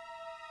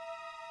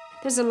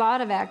 There's a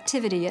lot of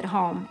activity at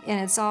home, and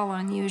it's all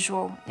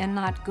unusual and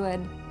not good.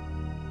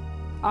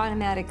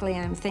 Automatically,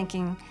 I'm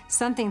thinking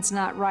something's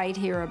not right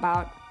here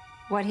about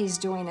what he's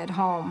doing at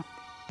home.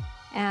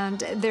 And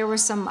there were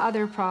some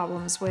other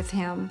problems with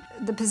him.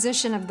 The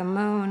position of the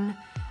moon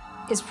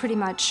is pretty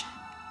much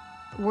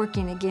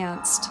working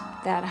against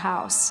that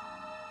house.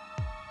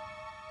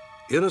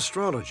 In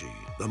astrology,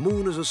 the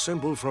moon is a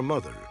symbol for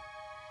mother.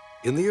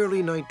 In the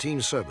early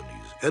 1970s,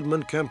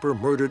 Edmund Kemper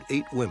murdered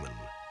 8 women,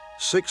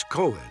 6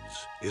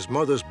 co-eds, his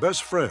mother's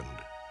best friend,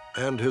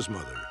 and his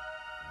mother.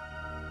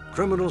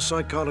 Criminal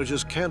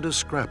psychologist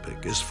Candace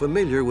Scrappick is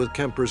familiar with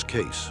Kemper's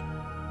case.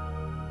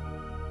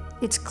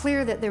 It's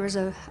clear that there was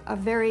a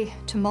very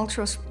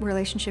tumultuous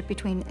relationship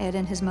between Ed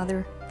and his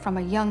mother. From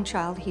a young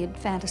child, he had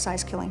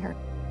fantasized killing her.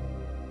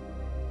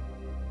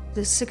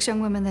 The 6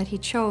 young women that he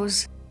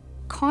chose,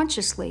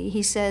 consciously,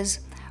 he says,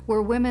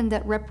 were women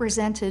that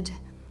represented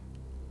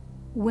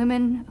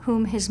women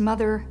whom his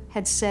mother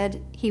had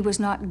said he was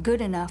not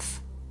good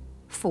enough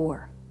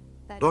for.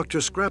 Dr.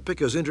 Scrappick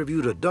has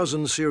interviewed a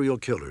dozen serial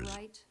killers.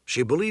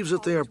 She believes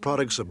that they are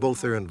products of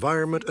both their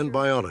environment and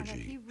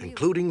biology,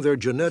 including their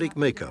genetic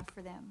makeup.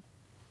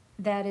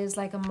 That is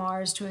like a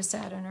Mars to a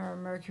Saturn or a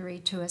Mercury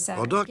to a Saturn.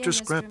 While Dr.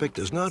 Scrappick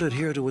does not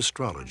adhere to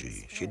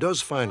astrology, she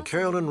does find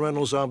Carolyn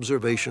Reynolds'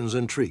 observations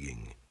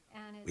intriguing.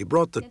 We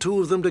brought the 2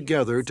 of them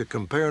together to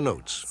compare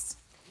notes.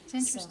 It's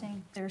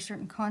interesting. There are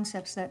certain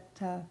concepts that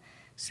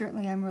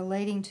certainly I'm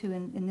relating to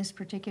in this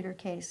particular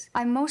case.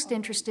 I'm most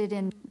interested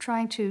in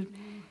trying to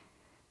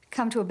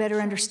come to a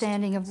better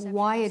understanding of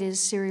why it is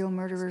serial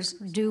murderers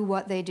do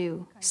what they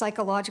do.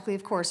 Psychologically,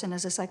 of course, and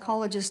as a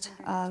psychologist,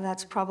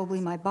 that's probably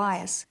my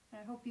bias.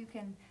 I hope you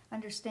can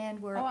understand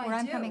where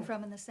I'm coming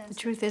from in the sense. The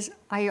truth is,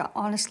 I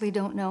honestly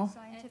don't know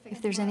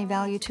if there's any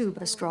value to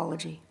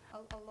astrology.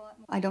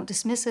 I don't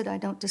dismiss it, I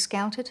don't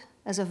discount it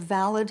as a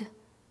valid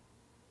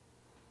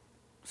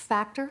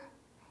factor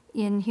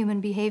in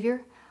human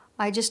behavior.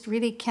 I just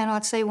really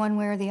cannot say one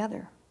way or the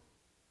other.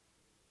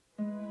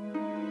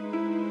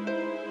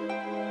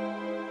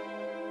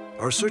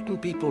 Are certain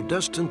people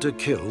destined to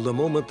kill the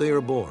moment they are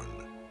born?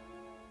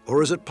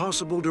 Or is it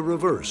possible to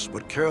reverse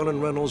what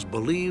Carolyn Reynolds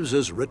believes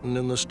is written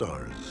in the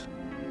stars?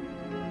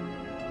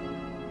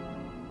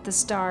 The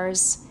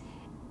stars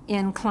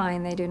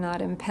incline, they do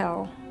not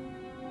impel.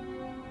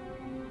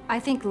 I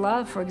think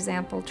love, for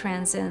example,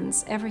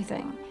 transcends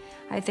everything.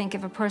 I think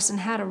if a person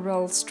had a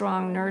real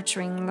strong,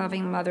 nurturing,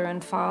 loving mother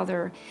and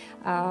father,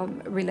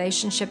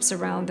 relationships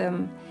around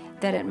them,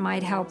 that it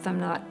might help them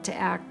not to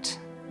act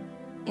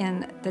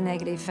in the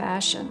negative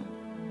fashion.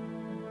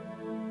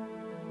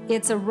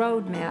 It's a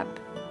roadmap,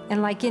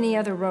 and like any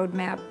other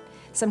roadmap,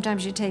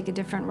 sometimes you take a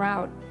different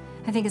route.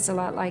 I think it's a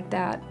lot like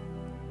that.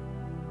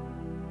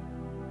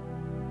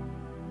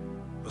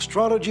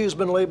 Astrology has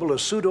been labeled a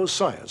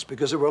pseudoscience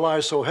because it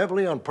relies so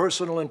heavily on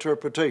personal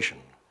interpretation.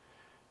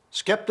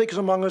 Skeptics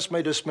among us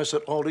may dismiss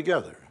it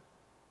altogether.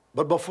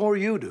 But before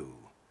you do,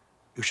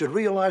 you should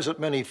realize that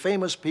many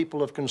famous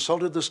people have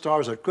consulted the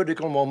stars at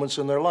critical moments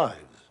in their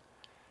lives.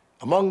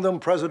 Among them,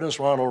 Presidents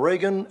Ronald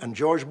Reagan and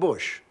George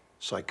Bush,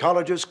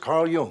 psychologist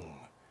Carl Jung.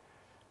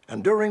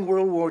 And during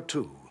World War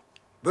II,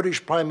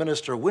 British Prime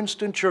Minister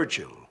Winston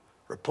Churchill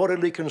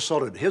reportedly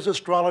consulted his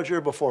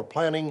astrologer before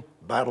planning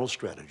battle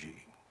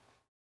strategy.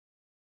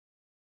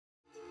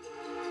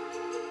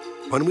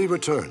 When we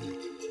return,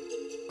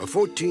 a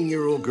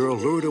 14-year-old girl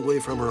lured away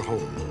from her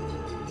home.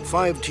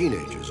 5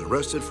 teenagers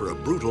arrested for a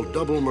brutal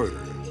double murder.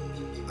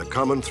 The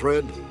common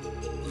thread?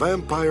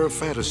 Vampire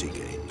fantasy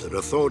games that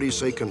authorities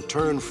say can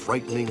turn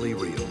frighteningly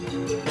real.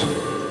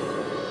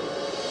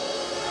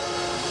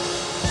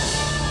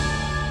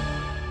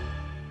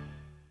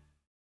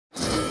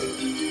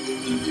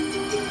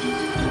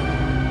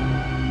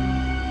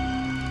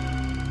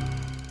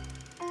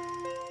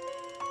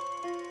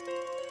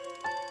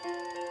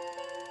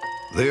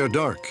 They are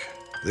dark,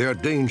 they are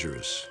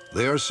dangerous,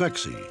 they are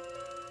sexy.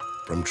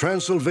 From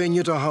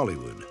Transylvania to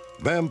Hollywood,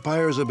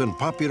 vampires have been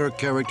popular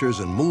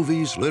characters in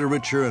movies,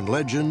 literature, and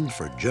legend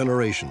for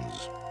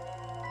generations.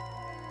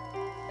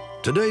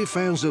 Today,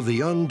 fans of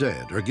the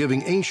undead are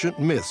giving ancient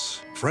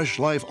myths fresh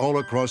life all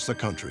across the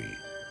country.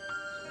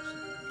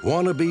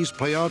 Wannabes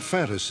play out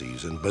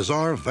fantasies in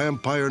bizarre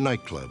vampire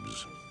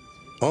nightclubs.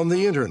 On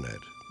the internet,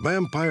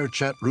 vampire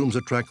chat rooms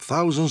attract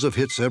thousands of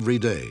hits every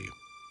day.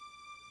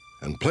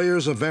 And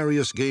players of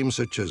various games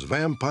such as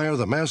Vampire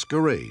the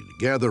Masquerade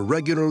gather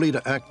regularly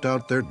to act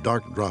out their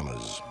dark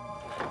dramas.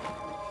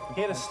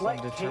 He had a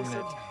slight case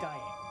of dying.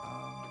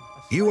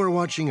 You are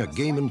watching a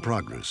game in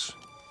progress.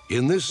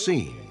 In this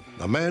scene,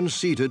 the man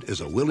seated is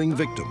a willing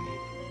victim.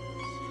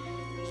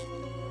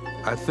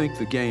 I think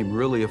the game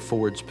really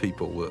affords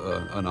people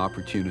an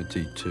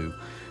opportunity to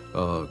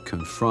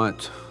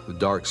confront the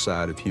dark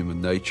side of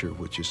human nature,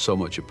 which is so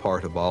much a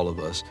part of all of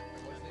us,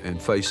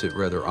 and face it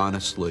rather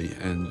honestly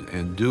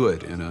and do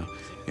it in an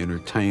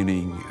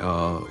entertaining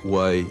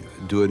way,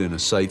 do it in a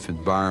safe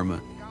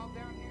environment.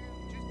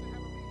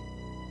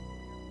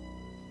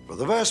 For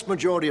the vast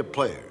majority of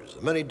players,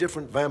 the many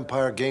different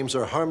vampire games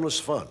are harmless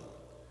fun.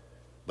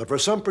 But for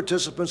some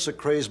participants, the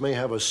craze may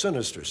have a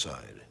sinister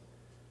side.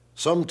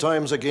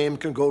 Sometimes a game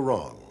can go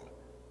wrong.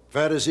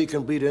 Fantasy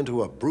can bleed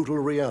into a brutal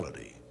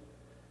reality.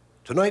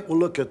 Tonight we'll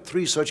look at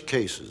 3 such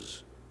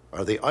cases.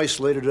 Are they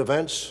isolated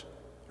events,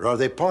 or are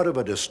they part of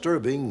a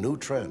disturbing new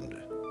trend?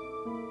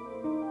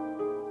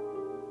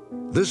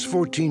 This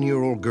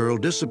 14-year-old girl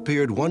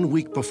disappeared 1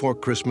 week before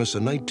Christmas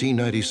in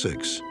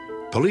 1996.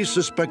 Police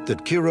suspect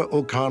that Kira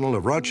O'Connell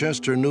of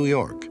Rochester, New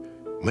York,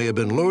 may have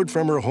been lured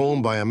from her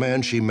home by a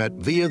man she met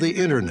via the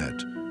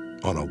internet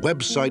on a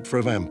website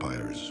for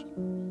vampires.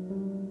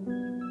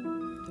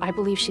 I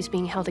believe she's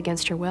being held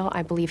against her will.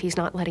 I believe he's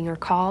not letting her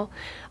call.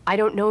 I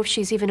don't know if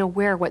she's even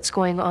aware what's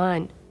going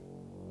on.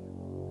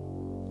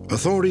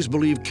 Authorities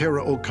believe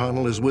Kira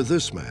O'Connell is with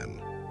this man,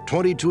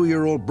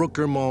 22-year-old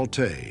Brooker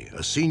Malte,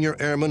 a senior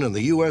airman in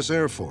the U.S.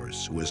 Air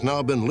Force who has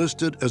now been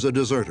listed as a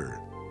deserter.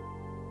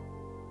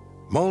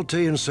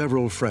 Malte and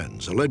several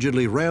friends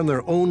allegedly ran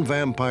their own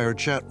vampire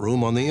chat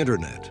room on the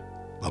internet,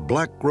 a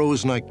Black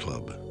Rose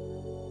nightclub.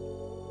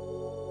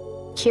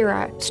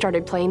 Kira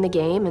started playing the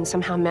game and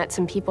somehow met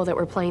some people that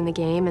were playing the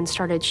game and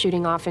started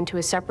shooting off into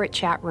a separate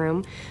chat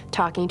room,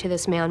 talking to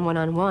this man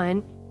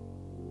one-on-one.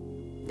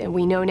 And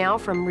we know now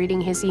from reading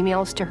his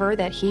emails to her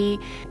that he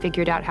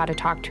figured out how to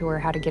talk to her,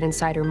 how to get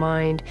inside her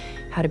mind,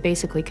 how to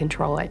basically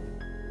control it.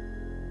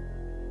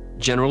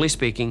 Generally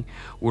speaking,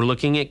 we're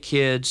looking at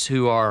kids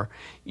who are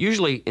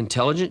usually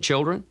intelligent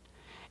children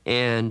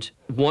and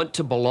want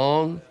to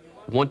belong,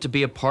 want to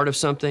be a part of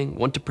something,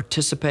 want to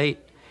participate.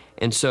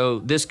 And so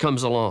this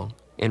comes along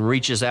and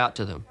reaches out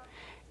to them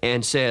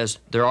and says,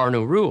 there are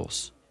no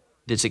rules.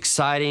 It's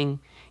exciting,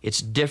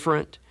 it's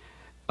different.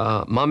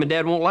 Mom and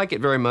Dad won't like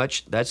it very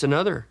much. That's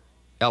another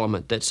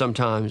element that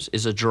sometimes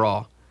is a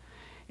draw.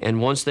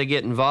 And once they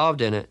get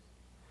involved in it,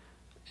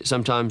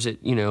 sometimes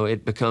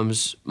it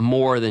becomes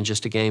more than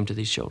just a game to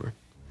these children.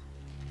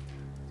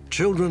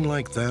 Children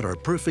like that are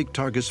perfect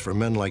targets for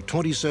men like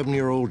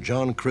 27-year-old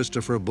John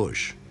Christopher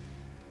Bush.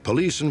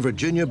 Police in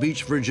Virginia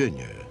Beach,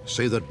 Virginia,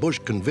 say that Bush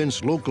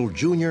convinced local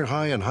junior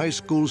high and high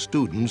school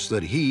students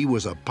that he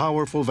was a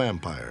powerful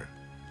vampire.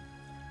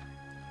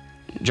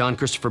 John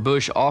Christopher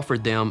Bush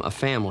offered them a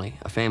family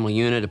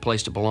unit, a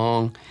place to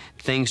belong,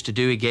 things to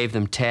do. He gave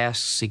them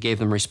tasks, he gave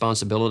them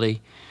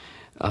responsibility,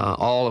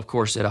 all, of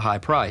course, at a high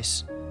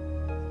price.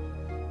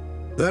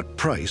 That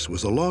price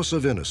was the loss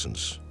of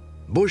innocence.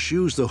 Bush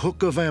used the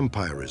hook of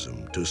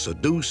vampirism to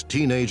seduce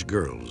teenage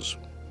girls.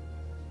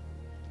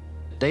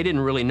 They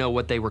didn't really know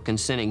what they were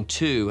consenting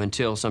to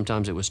until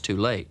sometimes it was too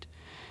late.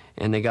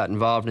 And they got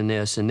involved in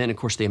this, and then, of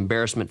course, the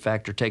embarrassment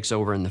factor takes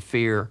over and the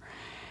fear.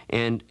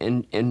 And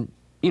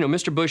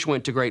Mr. Bush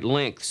went to great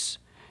lengths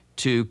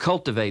to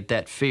cultivate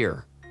that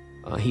fear.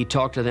 He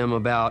talked to them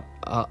about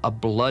a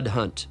blood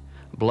hunt.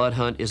 Blood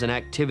hunt is an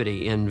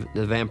activity in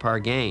the vampire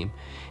game,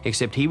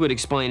 except he would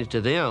explain it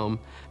to them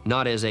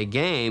not as a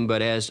game,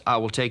 but as, I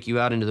will take you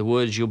out into the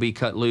woods, you'll be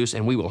cut loose,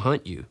 and we will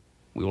hunt you.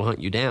 We will hunt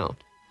you down.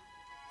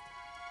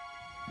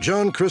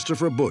 John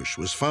Christopher Bush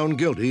was found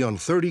guilty on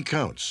 30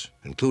 counts,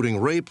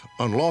 including rape,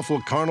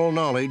 unlawful carnal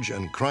knowledge,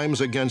 and crimes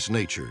against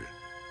nature.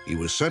 He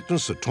was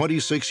sentenced to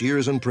 26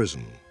 years in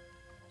prison.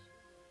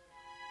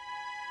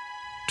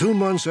 2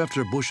 months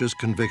after Bush's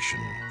conviction,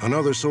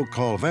 another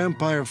so-called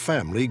vampire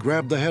family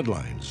grabbed the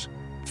headlines.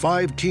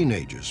 5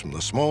 teenagers from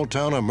the small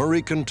town of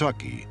Murray,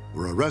 Kentucky,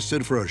 were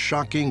arrested for a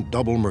shocking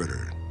double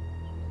murder.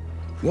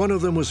 One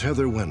of them was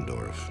Heather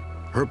Wendorf.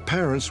 Her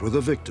parents were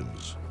the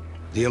victims.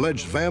 The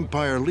alleged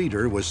vampire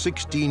leader was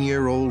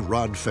 16-year-old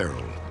Rod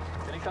Farrell.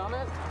 Any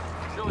comment?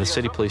 The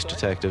city police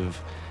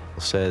detective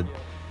said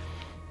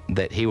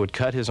that he would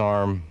cut his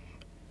arm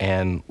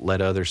and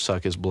let others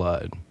suck his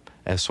blood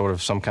as sort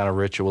of some kind of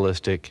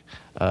ritualistic,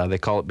 they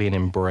call it being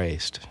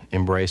embraced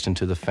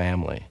into the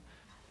family.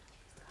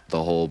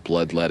 The whole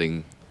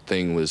bloodletting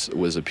thing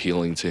was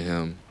appealing to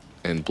him,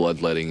 and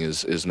bloodletting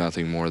is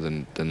nothing more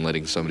than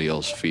letting somebody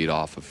else feed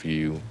off of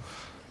you.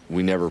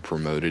 We never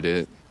promoted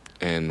it,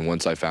 and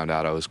once I found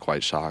out, I was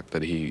quite shocked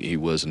that he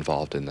was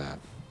involved in that.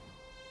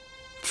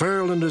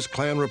 Farrell and his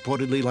clan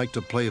reportedly liked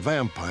to play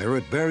vampire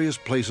at various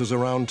places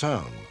around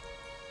town.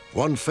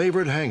 One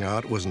favorite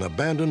hangout was an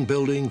abandoned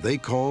building they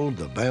called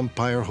the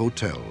Vampire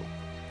Hotel.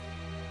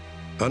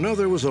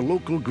 Another was a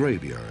local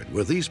graveyard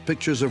where these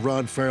pictures of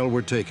Rod Farrell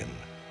were taken.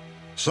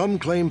 Some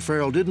claim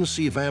Farrell didn't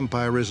see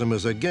vampirism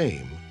as a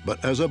game,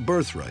 but as a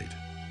birthright.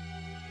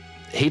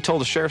 He told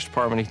the sheriff's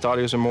department he thought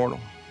he was immortal.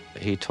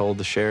 He told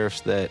the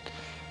sheriffs that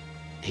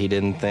he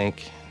didn't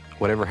think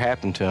whatever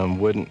happened to him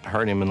wouldn't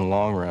hurt him in the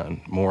long run,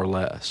 more or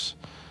less,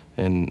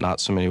 in not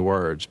so many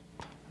words.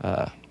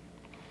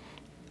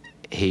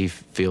 He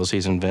feels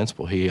he's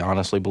invincible. He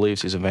honestly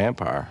believes he's a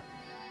vampire.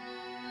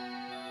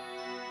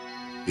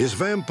 Is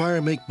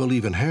vampire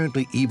make-believe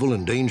inherently evil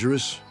and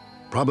dangerous?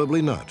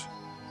 Probably not.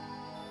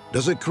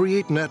 Does it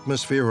create an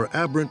atmosphere where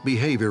aberrant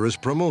behavior is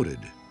promoted?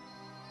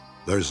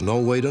 There's no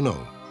way to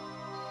know.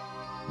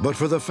 But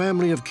for the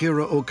family of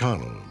Kira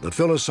O'Connell, the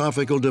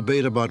philosophical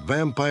debate about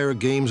vampire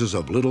games is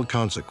of little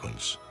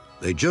consequence.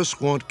 They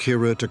just want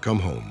Kira to come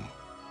home.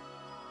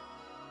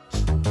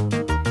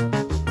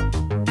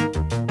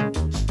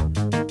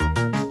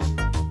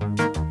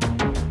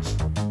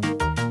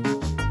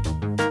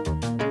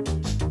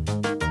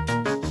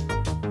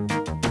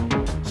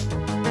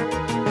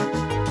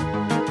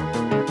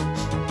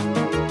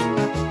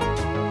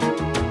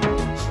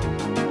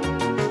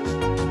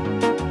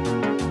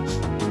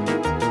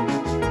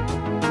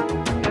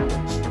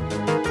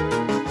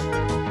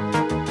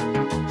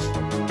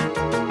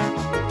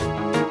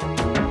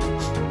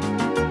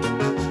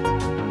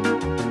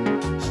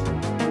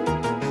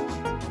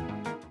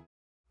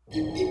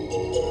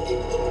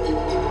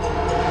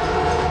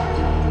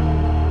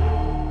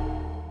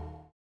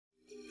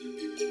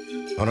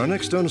 On our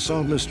next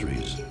Unsolved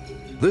Mysteries,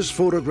 this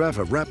photograph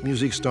of rap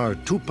music star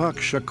Tupac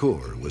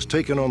Shakur was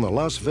taken on the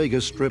Las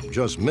Vegas Strip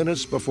just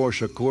minutes before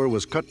Shakur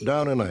was cut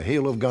down in a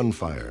hail of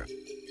gunfire.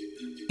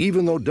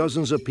 Even though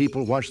dozens of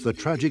people watched the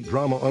tragic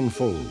drama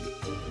unfold,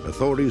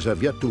 authorities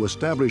have yet to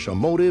establish a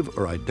motive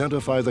or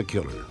identify the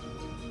killer.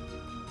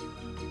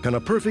 Can a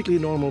perfectly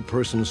normal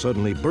person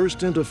suddenly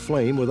burst into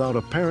flame without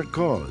apparent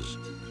cause?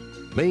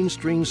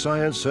 Mainstream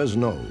science says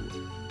no,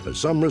 but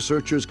some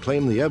researchers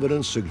claim the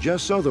evidence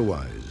suggests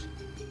otherwise.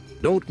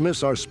 Don't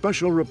miss our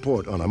special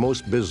report on a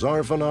most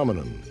bizarre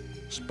phenomenon,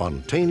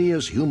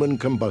 spontaneous human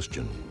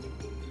combustion.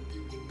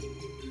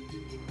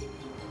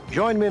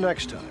 Join me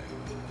next time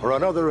for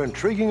another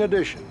intriguing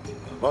edition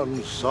of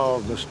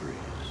Unsolved Mysteries.